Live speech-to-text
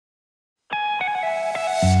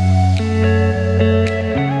I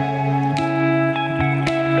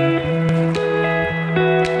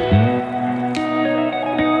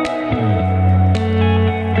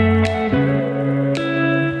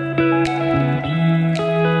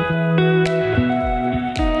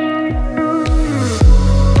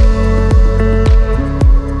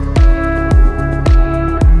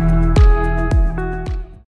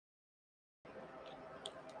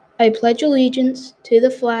pledge allegiance to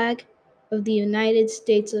the flag of the United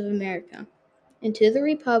States of America and to the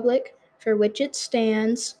republic for which it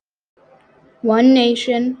stands, one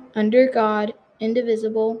nation, under God,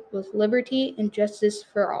 indivisible, with liberty and justice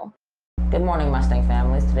for all. Good morning, Mustang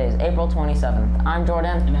families. Today is April 27th. I'm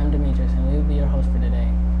Jordan. And I'm Demetrius, and we will be your host for today.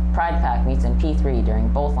 Pride Pack meets in P3 during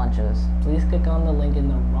both lunches. Please click on the link in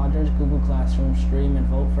the Rogers Google Classroom stream and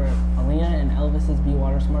vote for Alina and Elvis's Be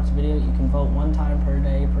Water Smarts video. You can vote one time per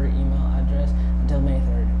day per email address until May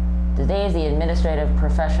 3rd. Today is the Administrative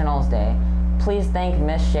Professionals Day. Please thank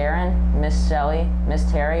Miss Sharon, Miss Shelley, Miss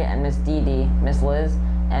Terry, and Miss Dee Dee, Miss Liz,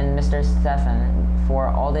 and Mr. Stefan for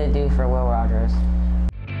all they do for Will Rogers.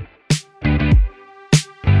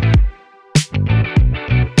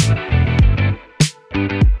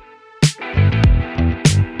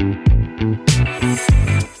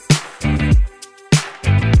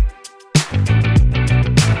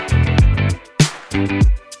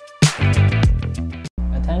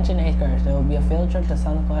 Attention 8th graders, there will be a field trip to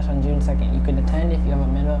Sun Clash on June 2nd. You can attend if you have a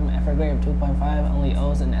minimum effort grade of 2.5, only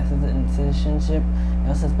O's and S's in citizenship,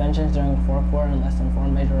 no suspensions during the fourth quarter, and less than 4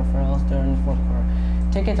 major referrals during the fourth quarter.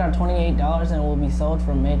 Tickets are $28 and will be sold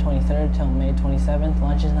from May 23rd till May 27th.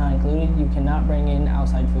 Lunch is not included. You cannot bring in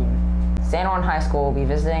outside food. San Juan High School will be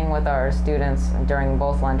visiting with our students during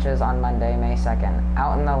both lunches on Monday, May 2nd,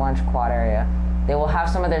 out in the lunch quad area. They will have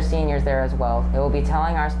some of their seniors there as well. They will be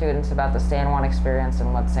telling our students about the San Juan experience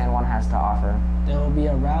and what San Juan has to offer. There will be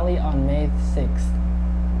a rally on May 6th.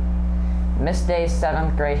 Miss Day's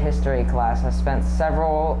 7th grade history class has spent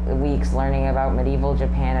several weeks learning about medieval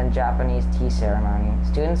Japan and Japanese tea ceremony.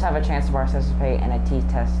 Students have a chance to participate in a tea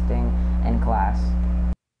testing in class.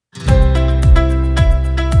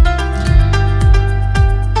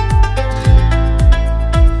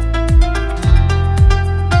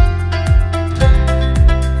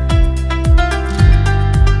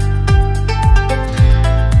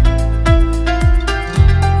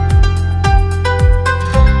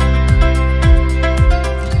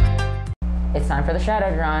 It's time for the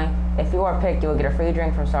shadow drawing. If you are picked, you will get a free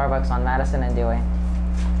drink from Starbucks on Madison and Dewey.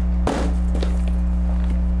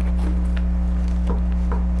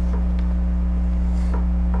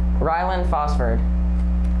 Ryland Fosford.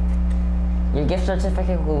 Your gift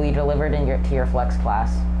certificate will be delivered to your flex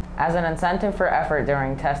class. As an incentive for effort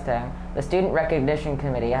during testing, the Student Recognition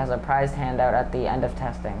Committee has a prize handout at the end of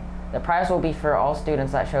testing. The prize will be for all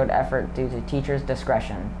students that showed effort due to teachers'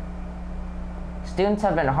 discretion. Students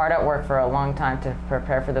have been hard at work for a long time to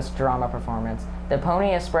prepare for this drama performance. The Pony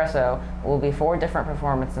Espresso will be 4 different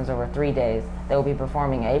performances over 3 days. They will be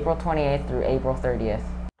performing April 28th through April 30th.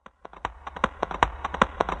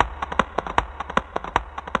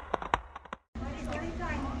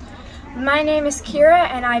 My name is Kira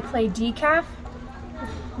and I play Decaf.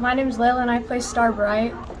 My name is Layla and I play Star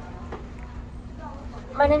Bright.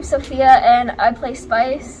 My name is Sophia and I play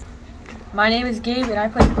Spice. My name is Gabe and I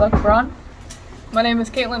play Buck Braun. My name is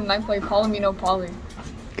Caitlin and I play Palomino Polly.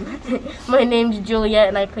 My name's Juliet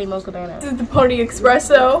and I play Mocha Banana. This is the Pony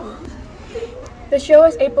Espresso. The show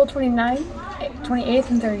is April 29th, 28th,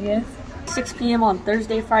 and 30th. 6 p.m. on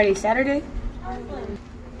Thursday, Friday, Saturday.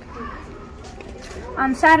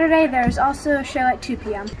 On Saturday, there's also a show at 2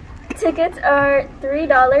 p.m. Tickets are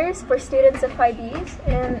 $3 for students of IDs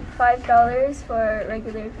and $5 for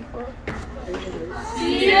regular people.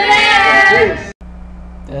 See you there!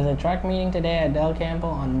 There's a track meeting today at Del Campo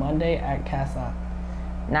on Monday at Casa.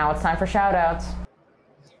 Now it's time for shout-outs.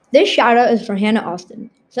 This shout-out is for Hannah Austin,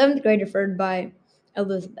 7th grade, referred by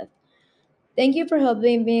Elizabeth. Thank you for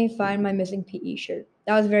helping me find my missing PE shirt.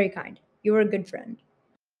 That was very kind. You were a good friend.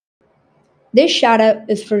 This shout-out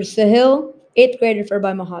is for Sahil, 8th grade, referred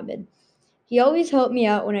by Mohammed. He always helped me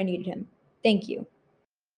out when I needed him. Thank you.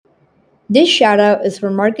 This shout-out is for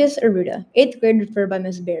Marcus Aruda, 8th grade, referred by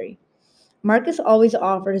Miss Berry. Marcus always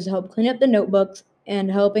offers to help clean up the notebooks and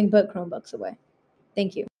helping put Chromebooks away.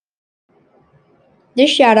 Thank you. This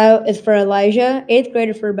shout-out is for Elijah, 8th grade,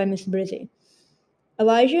 referred by Miss Brizzy.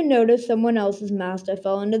 Elijah noticed someone else's mask that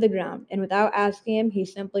fell into the ground, and without asking him, he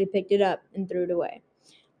simply picked it up and threw it away.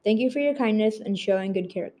 Thank you for your kindness and showing good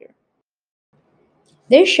character.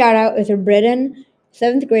 This shout-out is for Britton,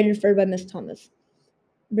 7th grade, referred by Miss Thomas.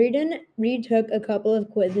 Breeden retook a couple of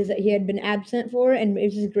quizzes that he had been absent for and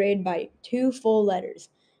raised his grade by 2 full letters.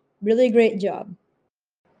 Really great job.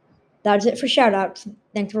 That's it for shoutouts.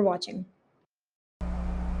 Thanks for watching.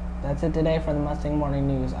 That's it today for the Mustang Morning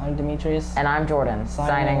News. I'm Demetrius. And I'm Jordan,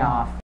 signing off.